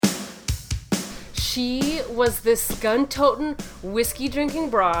She was this gun-toting, whiskey-drinking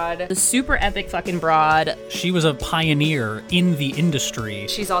broad. The super epic fucking broad. She was a pioneer in the industry.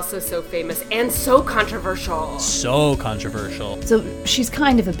 She's also so famous and so controversial. So controversial. So she's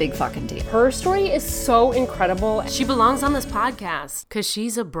kind of a big fucking deal. Her story is so incredible. She belongs on this podcast because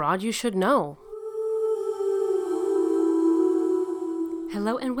she's a broad you should know.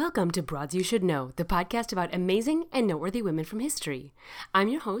 Hello and welcome to Broads You Should Know, the podcast about amazing and noteworthy women from history. I'm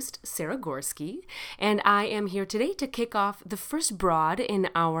your host, Sarah Gorski, and I am here today to kick off the first broad in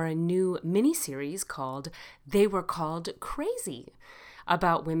our new mini-series called They Were Called Crazy,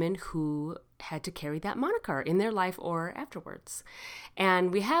 about women who had to carry that moniker in their life or afterwards.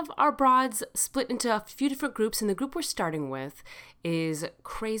 And we have our broads split into a few different groups, and the group we're starting with is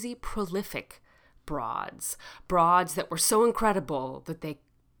Crazy Prolific broads that were so incredible that they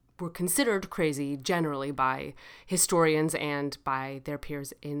were considered crazy generally by historians and by their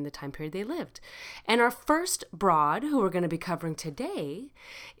peers in the time period they lived. And our first broad, who we're going to be covering today,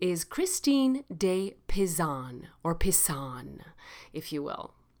 is Christine de Pizan, or Pizan, if you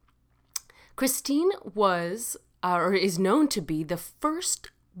will. Christine was, or is known to be, the first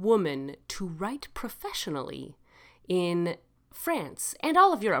woman to write professionally in France, and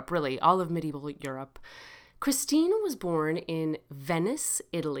all of Europe, really, all of medieval Europe. Christine was born in Venice,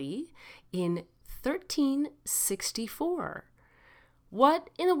 Italy, in 1364. What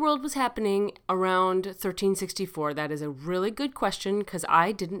in the world was happening around 1364? That is a really good question, because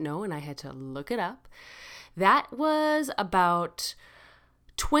I didn't know, and I had to look it up. That was about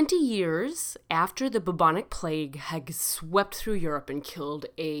 20 years after the bubonic plague had swept through Europe and killed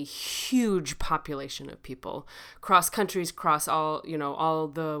a huge population of people, across countries, across all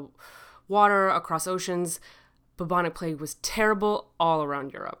the water, across oceans. Bubonic plague was terrible all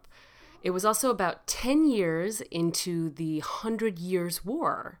around Europe. It was also about 10 years into the 100 Years'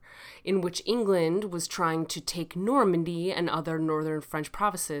 War, in which England was trying to take Normandy and other northern French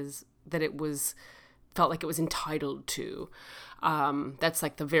provinces that it felt like it was entitled to. That's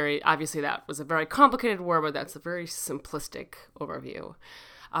like obviously that was a very complicated war, but that's a very simplistic overview.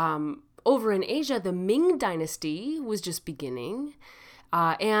 Over in Asia, the Ming Dynasty was just beginning.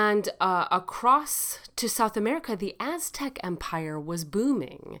 And across to South America, the Aztec Empire was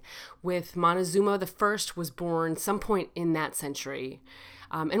booming, with Montezuma I was born some point in that century.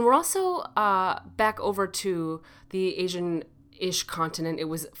 And we're also back over to the Asian-ish continent. It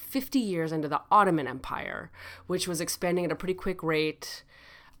was 50 years into the Ottoman Empire, which was expanding at a pretty quick rate,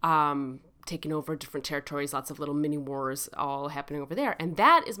 taking over different territories, lots of little mini wars all happening over there. And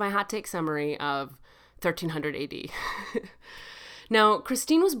that is my hot take summary of 1300 AD. Now,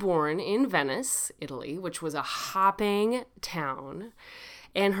 Christine was born in Venice, Italy, which was a hopping town,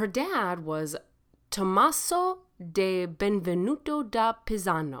 and her dad was Tommaso de Benvenuto da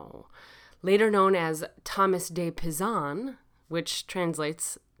Pisano, later known as Thomas de Pisan, which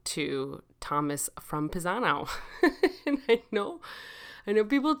translates to Thomas from Pisano. And I know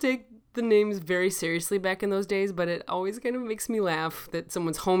people take the names very seriously back in those days, but it always kind of makes me laugh that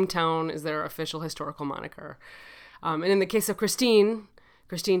someone's hometown is their official historical moniker. And in the case of Christine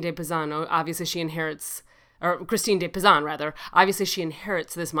de Pisano, obviously she inherits, or Christine de Pizan rather, obviously she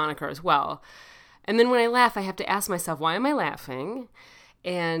inherits this moniker as well. And then when I laugh, I have to ask myself, why am I laughing?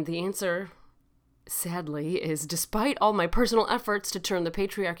 And the answer, sadly, is despite all my personal efforts to turn the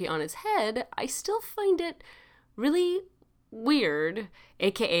patriarchy on its head, I still find it really weird,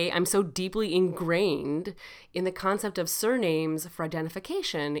 aka I'm so deeply ingrained in the concept of surnames for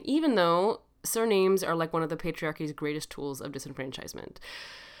identification, even though surnames are like one of the patriarchy's greatest tools of disenfranchisement.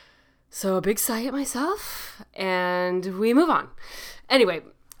 So a big sigh at myself, and we move on. Anyway,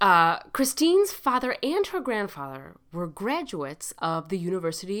 Christine's father and her grandfather were graduates of the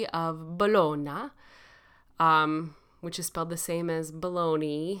University of Bologna, which is spelled the same as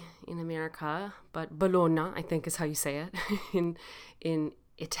Bologna in America, but Bologna, I think is how you say it in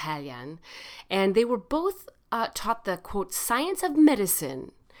Italian. And they were both taught the, quote, science of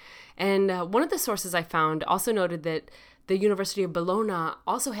medicine. And one of the sources I found also noted that the University of Bologna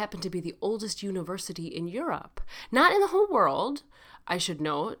also happened to be the oldest university in Europe. Not in the whole world, I should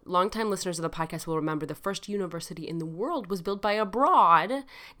note. Longtime listeners of the podcast will remember the first university in the world was built by a broad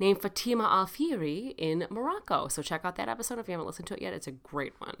named Fatima Alfiri in Morocco. So check out that episode if you haven't listened to it yet. It's a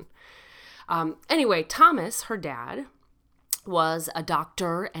great one. Anyway, Thomas, her dad, was a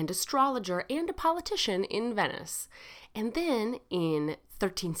doctor and astrologer and a politician in Venice. And then in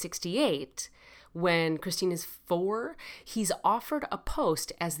 1368, when Christine is 4, he's offered a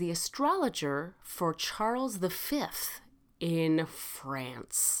post as the astrologer for Charles V in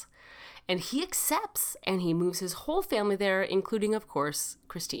France. And he accepts, and he moves his whole family there, including, of course,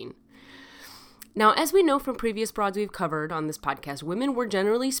 Christine. Now, as we know from previous broads we've covered on this podcast, women were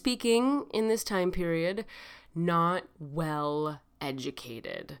generally speaking in this time period not well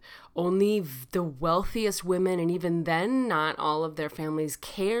educated. Only the wealthiest women, and even then, not all of their families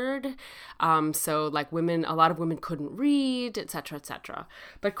cared. So like a lot of women couldn't read, etc., etc.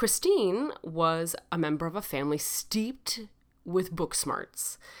 But Christine was a member of a family steeped with book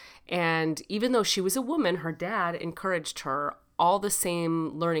smarts. And even though she was a woman, her dad encouraged her all the same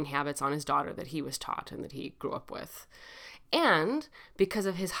learning habits on his daughter that he was taught and that he grew up with. And because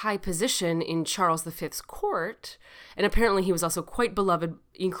of his high position in Charles V's court, and apparently he was also quite beloved,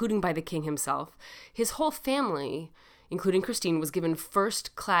 including by the king himself, his whole family, including Christine, was given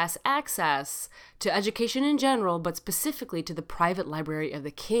first-class access to education in general, but specifically to the private library of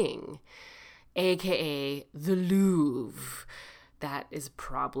the king, aka the Louvre. That is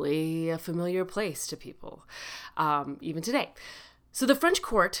probably a familiar place to people, even today. So the French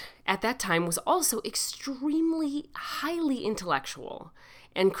court at that time was also extremely highly intellectual.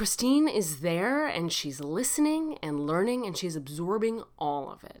 And Christine is there and she's listening and learning and she's absorbing all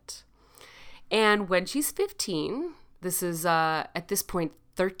of it. And when she's 15, this is at this point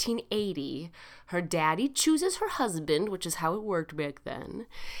 1380, her daddy chooses her husband, which is how it worked back then,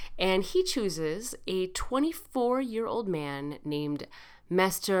 and he chooses a 24-year-old man named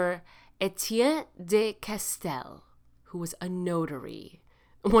Master Etienne de Castel, who was a notary.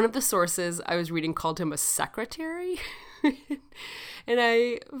 One of the sources I was reading called him a secretary, and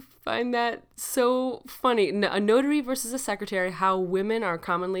I find that so funny. A notary versus a secretary, how women are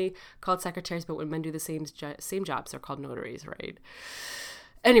commonly called secretaries, but when men do the same jobs, they're called notaries, right?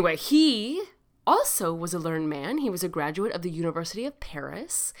 Anyway, he also was a learned man. He was a graduate of the University of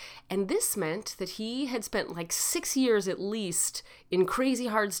Paris, and this meant that he had spent like 6 years at least in crazy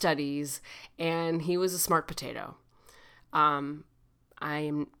hard studies, and he was a smart potato. I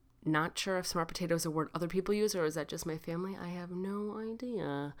am not sure if smart potato is a word other people use, or is that just my family? I have no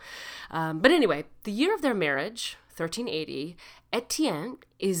idea. But anyway, the year of their marriage, 1380, Etienne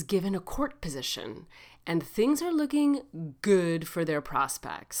is given a court position, and things are looking good for their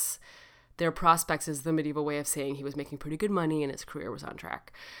prospects. Their prospects is the medieval way of saying he was making pretty good money and his career was on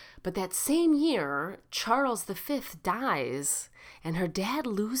track. But that same year, Charles V dies, and her dad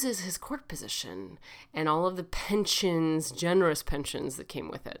loses his court position and all of the pensions, generous pensions that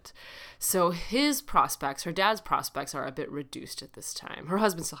came with it. So his prospects, her dad's prospects, are a bit reduced at this time. Her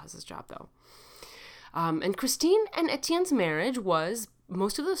husband still has his job, though. And Christine and Etienne's marriage was,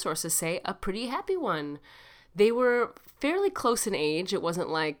 most of the sources say, a pretty happy one. They were fairly close in age. It wasn't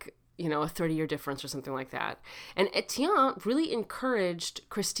like, a 30-year difference or something like that. And Etienne really encouraged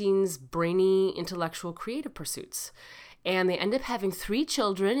Christine's brainy, intellectual, creative pursuits. And they end up having 3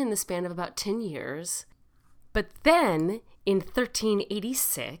 children in the span of about 10 years. But then, in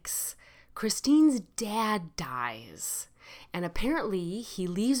 1386, Christine's dad dies. And apparently, he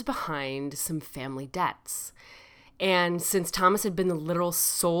leaves behind some family debts. And since Thomas had been the literal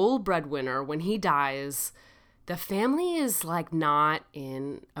sole breadwinner, when he dies, the family is not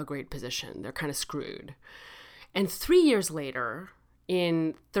in a great position. They're kind of screwed. And 3 years later,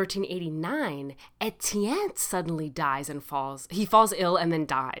 in 1389, Etienne suddenly dies and falls. He falls ill and then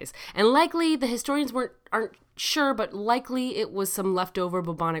dies. And likely, the historians aren't sure, but likely it was some leftover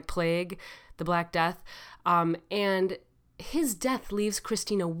bubonic plague, the Black Death. And his death leaves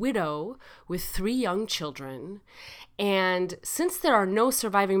Christine a widow with 3 young children. And since there are no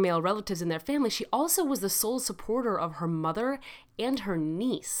surviving male relatives in their family, she also was the sole supporter of her mother and her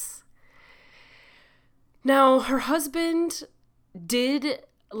niece. Now, her husband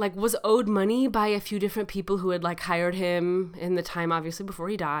was owed money by a few different people who had hired him in the time, obviously, before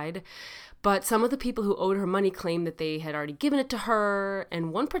he died. But some of the people who owed her money claimed that they had already given it to her,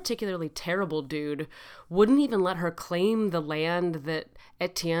 and one particularly terrible dude wouldn't even let her claim the land that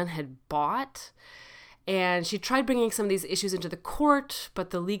Etienne had bought. And she tried bringing some of these issues into the court,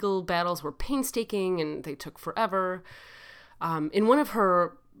 but the legal battles were painstaking and they took forever. In one of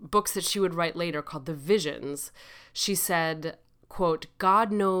her books that she would write later called The Visions, she said, quote,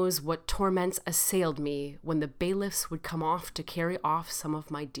 "God knows what torments assailed me when the bailiffs would come off to carry off some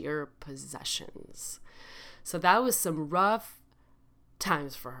of my dear possessions." So that was some rough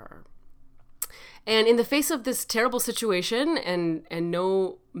times for her. And in the face of this terrible situation and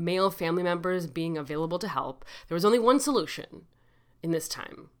no male family members being available to help, there was only one solution in this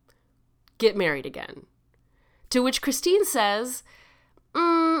time: get married again. To which Christine says,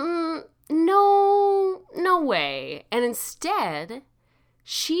 no way. And instead,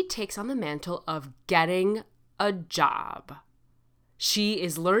 she takes on the mantle of getting a job. She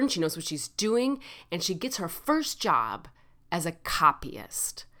is learned, she knows what she's doing, and she gets her first job as a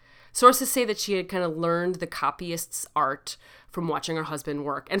copyist. Sources say that she had kind of learned the copyist's art from watching her husband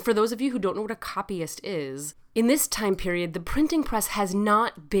work. And for those of you who don't know what a copyist is, in this time period, the printing press has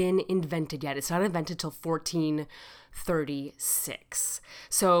not been invented yet. It's not invented till 1436.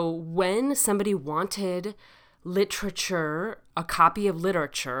 So when somebody wanted literature, a copy of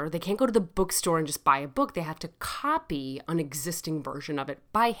literature, they can't go to the bookstore and just buy a book. They have to copy an existing version of it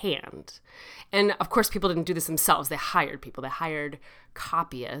by hand. And of course, people didn't do this themselves. They hired people. They hired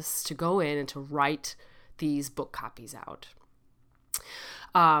copyists to go in and to write these book copies out.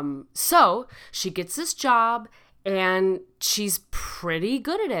 So she gets this job and she's pretty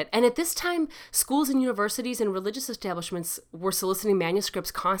good at it. And at this time, schools and universities and religious establishments were soliciting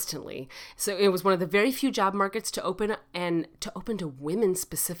manuscripts constantly. So it was one of the very few job markets to open to women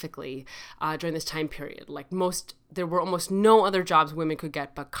specifically during this time period. There were almost no other jobs women could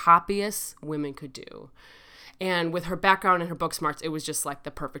get, but copyists women could do. And with her background and her book smarts, it was just like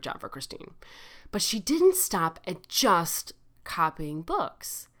the perfect job for Christine. But she didn't stop at just copying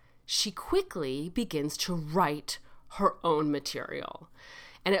books. She quickly begins to write her own material.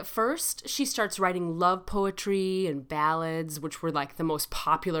 And at first, she starts writing love poetry and ballads, which were like the most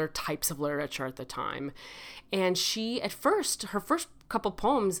popular types of literature at the time. And her first couple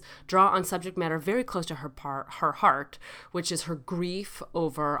poems draw on subject matter very close to her heart, which is her grief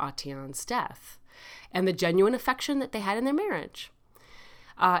over Atien's death and the genuine affection that they had in their marriage.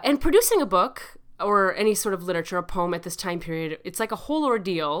 And producing a book or any sort of literature, a poem at this time period, it's like a whole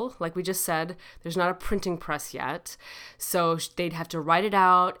ordeal. Like we just said, there's not a printing press yet. So they'd have to write it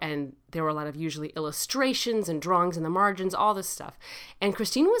out, and there were a lot of usually illustrations and drawings in the margins, all this stuff. And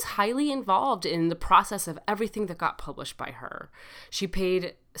Christine was highly involved in the process of everything that got published by her. She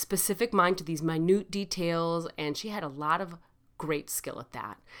paid specific mind to these minute details, and she had a lot of great skill at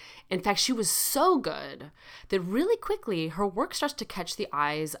that. In fact, she was so good that really quickly her work starts to catch the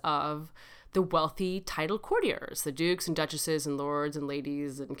eyes of the wealthy titled courtiers, the dukes and duchesses and lords and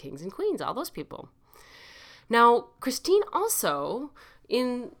ladies and kings and queens, all those people. Now, Christine also,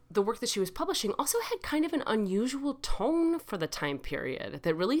 in the work that she was publishing, also had kind of an unusual tone for the time period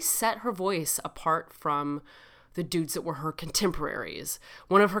that really set her voice apart from the dudes that were her contemporaries.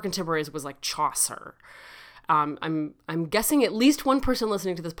 One of her contemporaries was like Chaucer. I'm guessing at least one person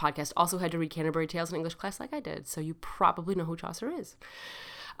listening to this podcast also had to read Canterbury Tales in English class like I did, so you probably know who Chaucer is.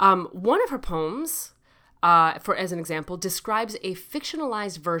 One of her poems, as an example, describes a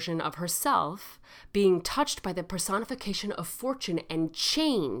fictionalized version of herself being touched by the personification of fortune and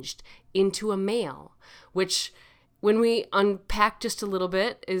changed into a male, which, when we unpack just a little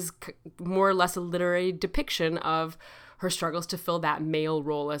bit, is more or less a literary depiction of her struggles to fill that male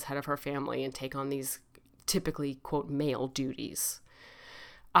role as head of her family and take on these typically, quote, male duties.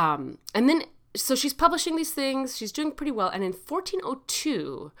 So she's publishing these things, she's doing pretty well, and in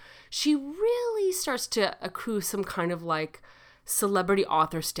 1402, she really starts to accrue some kind of like celebrity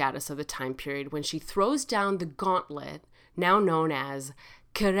author status of the time period when she throws down the gauntlet, now known as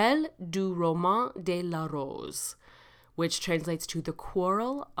Querelle du Roman de la Rose, which translates to the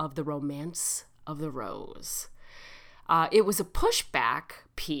Quarrel of the Romance of the Rose. It was a pushback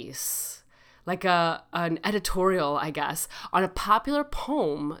piece, like an editorial, I guess, on a popular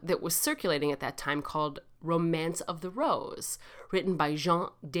poem that was circulating at that time called Romance of the Rose, written by Jean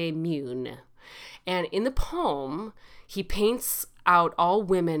de Meun. And in the poem, he paints out all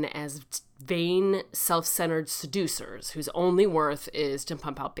women as vain, self-centered seducers whose only worth is to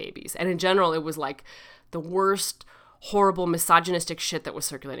pump out babies. And in general, it was like the worst, horrible, misogynistic shit that was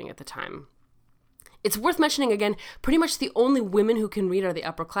circulating at the time. It's worth mentioning again, pretty much the only women who can read are the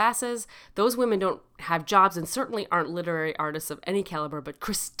upper classes. Those women don't have jobs and certainly aren't literary artists of any caliber, but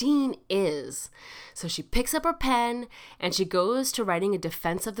Christine is. So she picks up her pen and she goes to writing a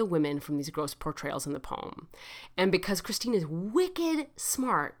defense of the women from these gross portrayals in the poem. And because Christine is wicked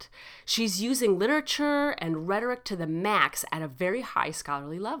smart, she's using literature and rhetoric to the max at a very high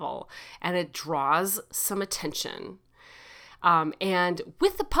scholarly level, and it draws some attention. And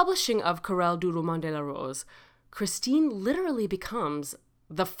with the publishing of Querelle du Roman de la Rose, Christine literally becomes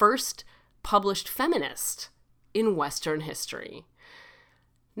the first published feminist in Western history.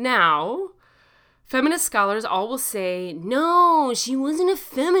 Now, feminist scholars all will say, no, she wasn't a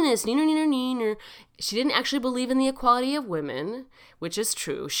feminist. She didn't actually believe in the equality of women, which is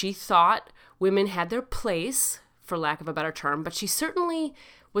true. She thought women had their place, for lack of a better term, but she certainly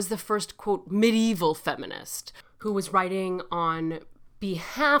was the first, quote, medieval feminist who was writing on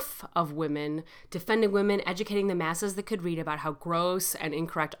behalf of women, defending women, educating the masses that could read about how gross and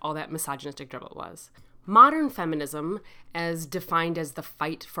incorrect all that misogynistic drivel was. Modern feminism, as defined as the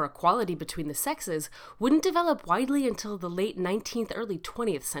fight for equality between the sexes, wouldn't develop widely until the late 19th, early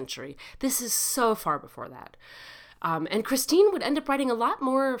 20th century. This is so far before that. And Christine would end up writing a lot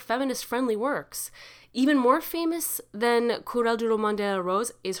more feminist-friendly works. Even more famous than Querelle du Roman de la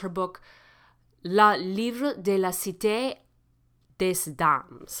Rose is her book La Livre de la Cité des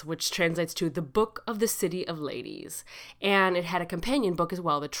Dames, which translates to The Book of the City of Ladies. And it had a companion book as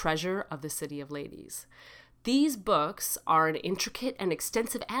well, The Treasure of the City of Ladies. These books are an intricate and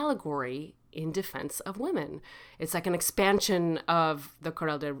extensive allegory in defense of women. It's like an expansion of the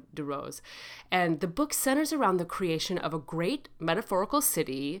Querelle de Rose. And the book centers around the creation of a great metaphorical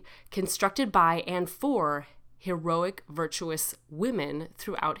city constructed by and for heroic, virtuous women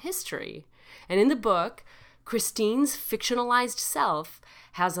throughout history. And in the book, Christine's fictionalized self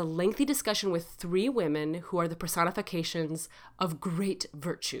has a lengthy discussion with three women who are the personifications of great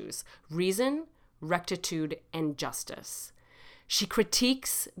virtues: reason, rectitude, and justice. She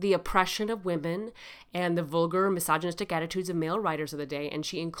critiques the oppression of women and the vulgar, misogynistic attitudes of male writers of the day, and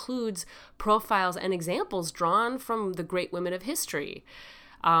she includes profiles and examples drawn from the great women of history,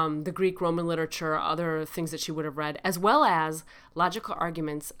 the Greek, Roman literature, other things that she would have read, as well as logical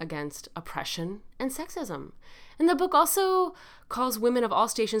arguments against oppression and sexism. And the book also calls women of all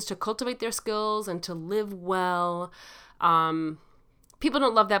stations to cultivate their skills and to live well. People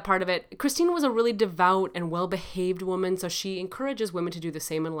don't love that part of it. Christine was a really devout and well-behaved woman, so she encourages women to do the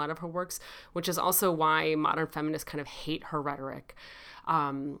same in a lot of her works, which is also why modern feminists kind of hate her rhetoric.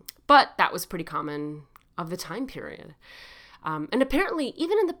 But that was pretty common of the time period. And apparently,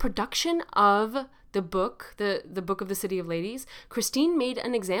 even in the production of the book, the Book of the City of Ladies, Christine made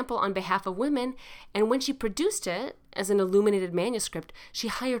an example on behalf of women, and when she produced it as an illuminated manuscript, she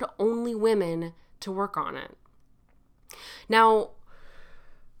hired only women to work on it. Now,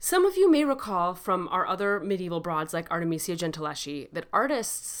 some of you may recall from our other medieval broads like Artemisia Gentileschi that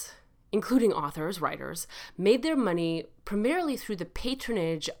artists, including authors, writers, made their money primarily through the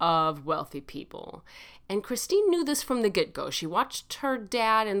patronage of wealthy people. And Christine knew this from the get-go. She watched her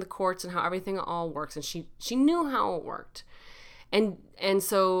dad in the courts and how everything all works, and she knew how it worked. And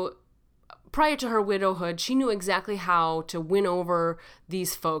so prior to her widowhood, she knew exactly how to win over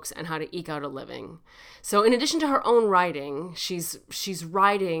these folks and how to eke out a living. So in addition to her own writing, she's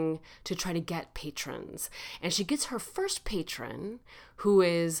writing to try to get patrons. And she gets her first patron, who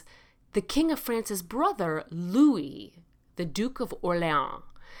is the King of France's brother, Louis, the Duke of Orleans.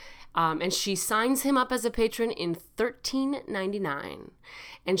 And she signs him up as a patron in 1399.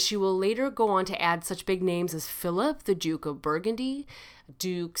 And she will later go on to add such big names as Philip, the Duke of Burgundy,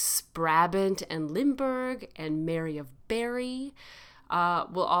 Dukes Brabant and Limburg, and Mary of Berry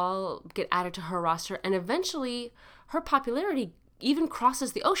will all get added to her roster. And eventually, her popularity even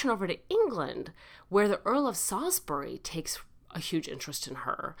crosses the ocean over to England, where the Earl of Salisbury takes a huge interest in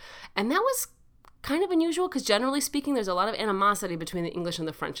her. And that was kind of unusual because generally speaking, there's a lot of animosity between the English and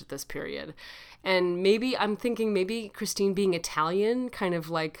the French at this period. And I'm thinking maybe Christine being Italian kind of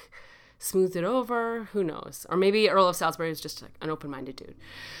like smoothed it over, who knows? Or maybe Earl of Salisbury is just like an open-minded dude.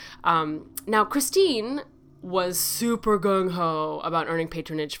 Now, Christine was super gung-ho about earning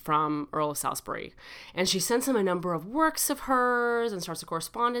patronage from Earl of Salisbury. And she sends him a number of works of hers and starts a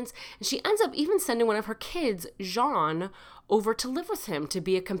correspondence. And she ends up even sending one of her kids, Jean, over to live with him to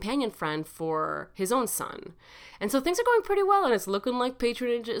be a companion friend for his own son. And so things are going pretty well, and it's looking like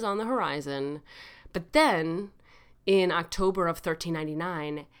patronage is on the horizon. But then, in October of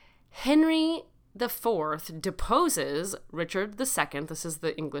 1399, Henry IV deposes Richard II, this is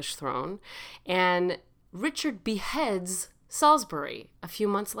the English throne, and Richard beheads Salisbury a few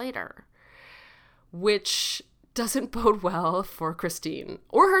months later, which doesn't bode well for Christine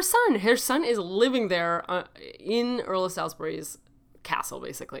or her son. Her son is living there in Earl of Salisbury's castle,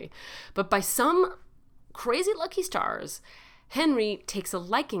 basically. But by some crazy lucky stars, Henry takes a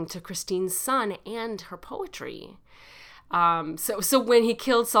liking to Christine's son and her poetry. So when he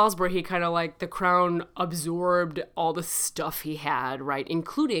killed Salisbury, he kind of like the crown absorbed all the stuff he had, right?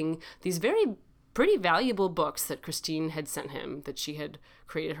 Including these pretty valuable books that Christine had sent him that she had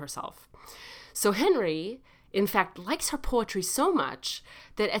created herself. So Henry, in fact, likes her poetry so much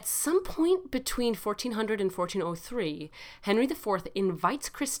that at some point between 1400 and 1403, Henry IV invites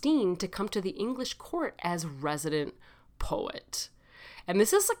Christine to come to the English court as resident poet. And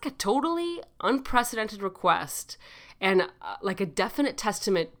this is like a totally unprecedented request and like a definite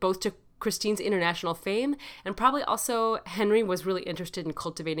testament both to Christine's international fame, and probably also Henry was really interested in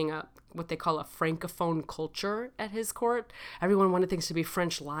cultivating what they call a francophone culture at his court. Everyone wanted things to be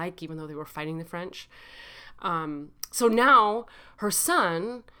French-like, even though they were fighting the French. So now her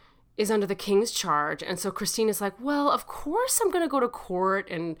son is under the king's charge. And so Christine is like, well, of course I'm going to go to court.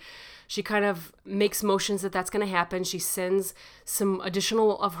 And she kind of makes motions that that's going to happen. She sends some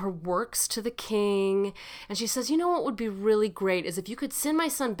additional of her works to the king. And she says, you know what would be really great is if you could send my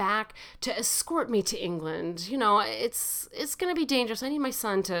son back to escort me to England. You know, it's going to be dangerous. I need my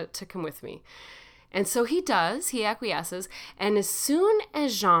son to come with me. And so he does. He acquiesces. And as soon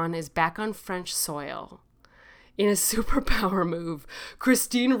as Jean is back on French soil, in a superpower move,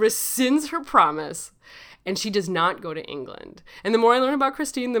 Christine rescinds her promise and she does not go to England. And the more I learn about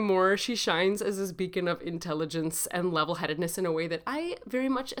Christine, the more she shines as this beacon of intelligence and level-headedness in a way that I very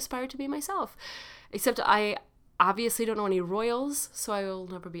much aspire to be myself. Except I obviously don't know any royals, so I will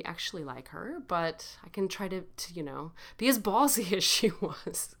never be actually like her, but I can try to be as ballsy as she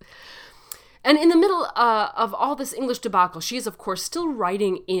was. And in the middle of all this English debacle, she is, of course, still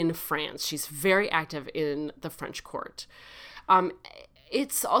writing in France. She's very active in the French court.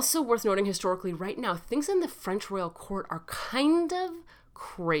 It's also worth noting historically right now, things in the French royal court are kind of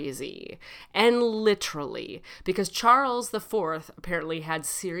crazy, and literally, because Charles IV apparently had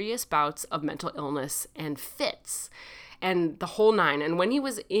serious bouts of mental illness and fits. And the whole nine. And when he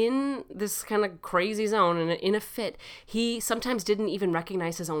was in this kind of crazy zone and in a fit, he sometimes didn't even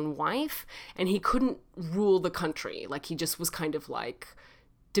recognize his own wife, and he couldn't rule the country. Like, he just was kind of like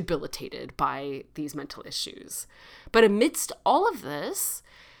debilitated by these mental issues. But amidst all of this,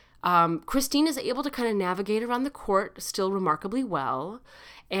 Christine is able to kind of navigate around the court still remarkably well.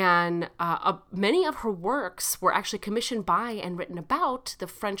 And many of her works were actually commissioned by and written about the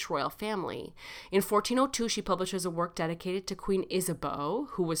French royal family. In 1402, she publishes a work dedicated to Queen Isabeau,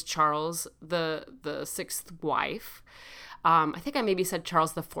 who was Charles the sixth wife. I think I maybe said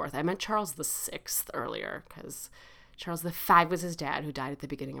Charles the fourth. I meant Charles the sixth earlier, because Charles the V was his dad, who died at the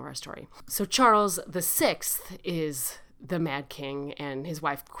beginning of our story. So Charles the sixth is the Mad King, and his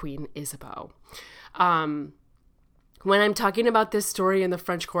wife, Queen Isabeau. When I'm talking about this story in the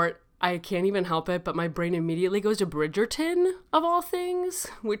French court, I can't even help it, but my brain immediately goes to Bridgerton, of all things,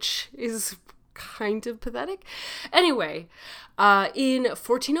 which is kind of pathetic. Anyway, in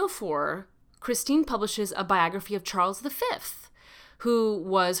 1404, Christine publishes a biography of Charles V, who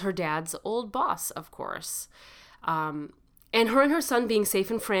was her dad's old boss, of course. And her son being safe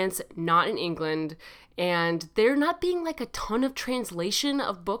in France, not in England, and there not being like a ton of translation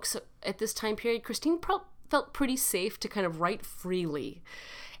of books at this time period, Christine felt pretty safe to kind of write freely.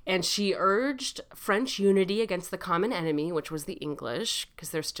 And she urged French unity against the common enemy, which was the English, because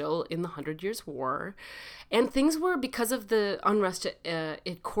they're still in the 100 Years' War. And things were, because of the unrest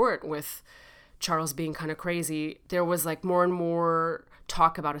at court with Charles being kind of crazy, there was like more and more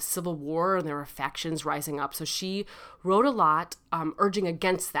talk about a civil war, and there were factions rising up. So she wrote a lot urging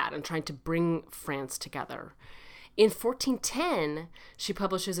against that and trying to bring France together. In 1410, she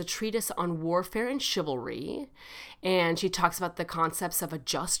publishes a treatise on warfare and chivalry, and she talks about the concepts of a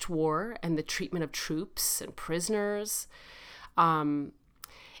just war and the treatment of troops and prisoners. And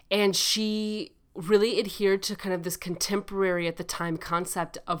she really adhered to kind of this contemporary at the time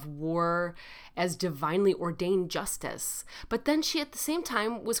concept of war as divinely ordained justice. But then she at the same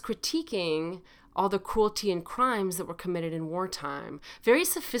time was critiquing all the cruelty and crimes that were committed in wartime. Very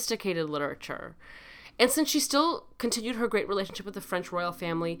sophisticated literature. And since she still continued her great relationship with the French royal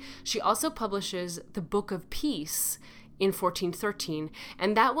family, she also publishes the Book of Peace in 1413,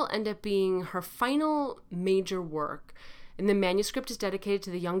 and that will end up being her final major work. And the manuscript is dedicated to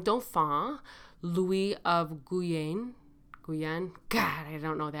the young Dauphin, Louis of Guyenne. God, I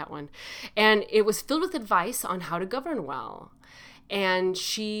don't know that one. And it was filled with advice on how to govern well. And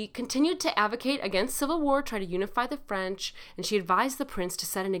she continued to advocate against civil war, try to unify the French, and she advised the prince to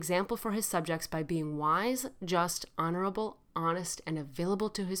set an example for his subjects by being wise, just, honorable, honest, and available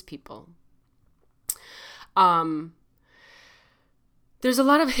to his people. There's a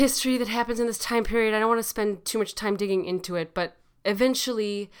lot of history that happens in this time period. I don't want to spend too much time digging into it, but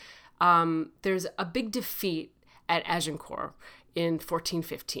eventually there's a big defeat at Agincourt in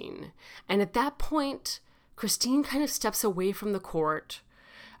 1415. And at that point, Christine kind of steps away from the court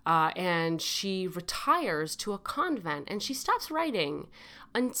and she retires to a convent, and she stops writing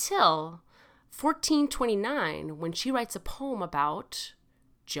until 1429, when she writes a poem about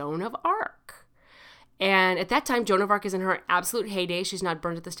Joan of Arc. And at that time, Joan of Arc is in her absolute heyday. She's not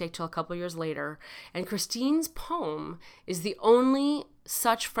burned at the stake till a couple years later. And Christine's poem is the only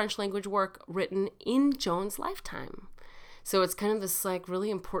such French language work written in Joan's lifetime. So it's kind of this like really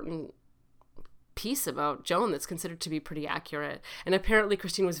important piece about Joan that's considered to be pretty accurate. And apparently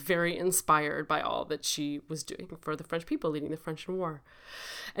Christine was very inspired by all that she was doing for the French people, leading the French war.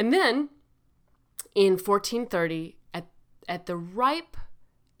 And then in 1430, at the ripe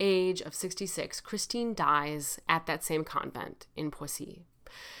age of 66, Christine dies at that same convent in Poissy.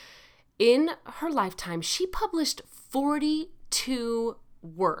 In her lifetime, she published 42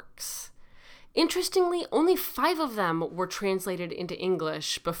 works. Interestingly, only 5 of them were translated into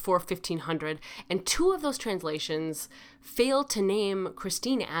English before 1500, and 2 of those translations failed to name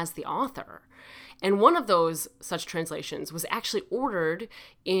Christine as the author. And one of those such translations was actually ordered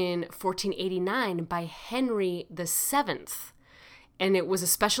in 1489 by Henry VII. And it was a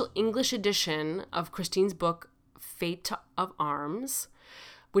special English edition of Christine's book, Fate of Arms,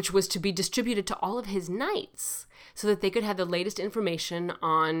 which was to be distributed to all of his knights so that they could have the latest information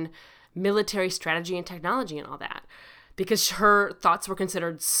on military strategy and technology and all that. Because her thoughts were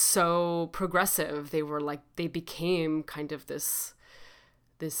considered so progressive, they became kind of this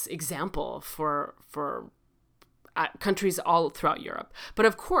example for countries all throughout Europe. But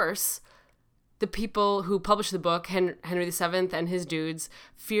of course, the people who published the book, Henry VII and his dudes,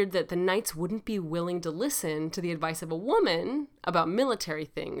 feared that the knights wouldn't be willing to listen to the advice of a woman about military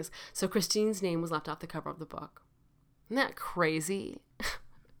things, so Christine's name was left off the cover of the book. Isn't that crazy?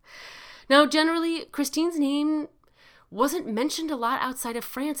 Now, generally, Christine's name wasn't mentioned a lot outside of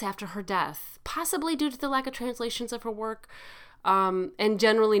France after her death, possibly due to the lack of translations of her work, and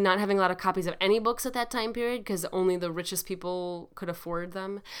generally not having a lot of copies of any books at that time period because only the richest people could afford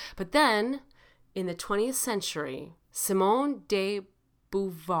them. But then, in the 20th century, Simone de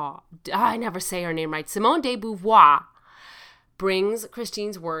Beauvoir, I never say her name right, Simone de Beauvoir brings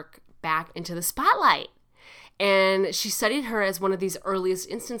Christine's work back into the spotlight. And she studied her as one of these earliest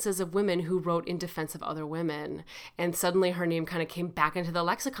instances of women who wrote in defense of other women. And suddenly her name kind of came back into the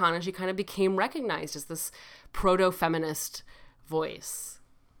lexicon and she kind of became recognized as this proto-feminist voice.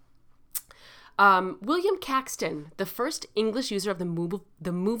 William Caxton, the first English user of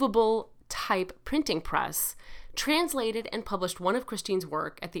the movable type printing press, translated and published one of Christine's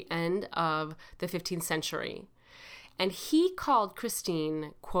work at the end of the 15th century. And he called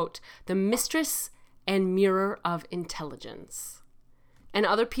Christine, quote, the mistress and mirror of intelligence. And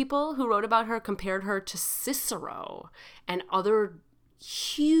other people who wrote about her compared her to Cicero and other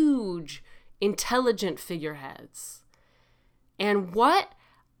huge, intelligent figureheads. And what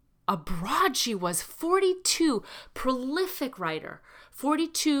a broad she was. 42, prolific writer,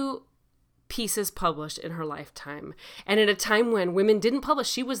 42 pieces published in her lifetime. And at a time when women didn't publish,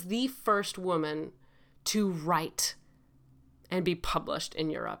 she was the first woman to write and be published in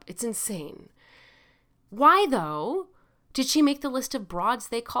Europe. It's insane. Why, though, did she make the list of broads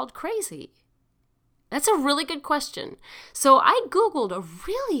they called crazy? That's a really good question. So I Googled a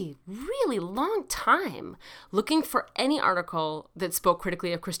really, really long time looking for any article that spoke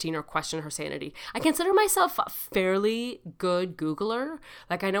critically of Christine or questioned her sanity. I consider myself a fairly good Googler.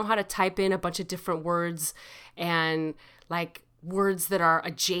 Like, I know how to type in a bunch of different words and like words that are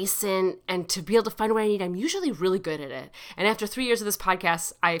adjacent, and to be able to find what I need, I'm usually really good at it. And after 3 years of this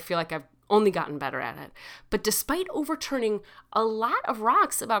podcast, I feel like I've only gotten better at it. But despite overturning a lot of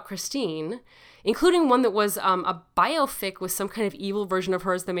rocks about Christine, including one that was a biofic with some kind of evil version of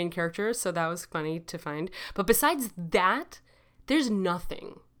her as the main character, so that was funny to find. But besides that, there's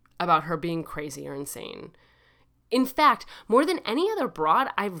nothing about her being crazy or insane. In fact, more than any other broad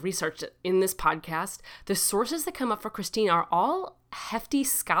I've researched in this podcast, the sources that come up for Christine are all hefty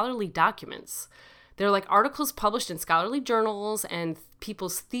scholarly documents. They're like articles published in scholarly journals and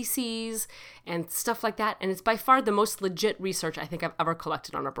people's theses and stuff like that. And it's by far the most legit research I think I've ever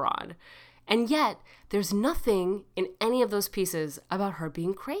collected on a broad. And yet, there's nothing in any of those pieces about her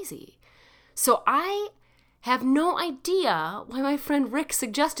being crazy. So I have no idea why my friend Rick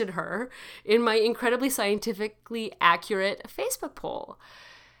suggested her in my incredibly scientifically accurate Facebook poll.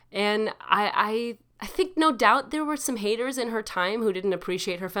 And I think no doubt there were some haters in her time who didn't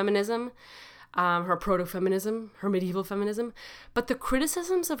appreciate her feminism, her proto-feminism, her medieval feminism. But the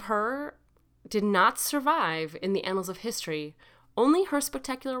criticisms of her did not survive in the annals of history. Only her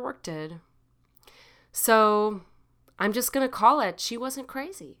spectacular work did. So I'm just going to call it, she wasn't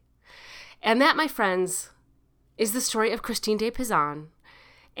crazy. And that, my friends, is the story of Christine de Pizan.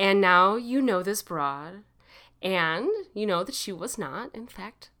 And now you know this broad, and you know that she was not, in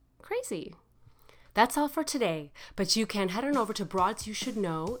fact, crazy. That's all for today, but you can head on over to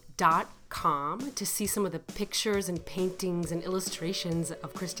broadsyoushouldknow.com to see some of the pictures and paintings and illustrations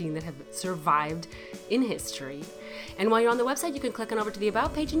of Christine that have survived in history. And while you're on the website, you can click on over to the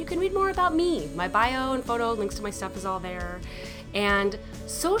About page and you can read more about me. My bio and photo, links to my stuff is all there. And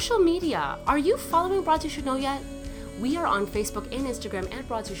social media. Are you following Broads You Should Know yet? We are on Facebook and Instagram at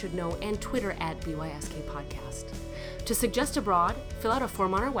Broads You Should Know and Twitter at BYSK Podcast. To suggest a broad, fill out a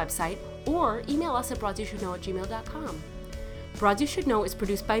form on our website or email us at broadsyoushouldknow@gmail.com. Broads You Should Know is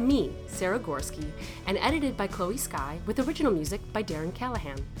produced by me, Sarah Gorski, and edited by Chloe Sky, with original music by Darren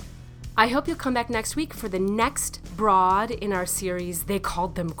Callahan. I hope you'll come back next week for the next broad in our series, They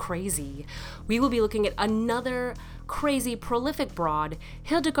Called Them Crazy. We will be looking at another crazy, prolific broad,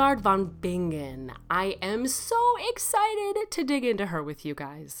 Hildegard von Bingen. I am so excited to dig into her with you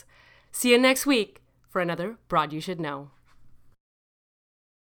guys. See you next week for another Broad You Should Know.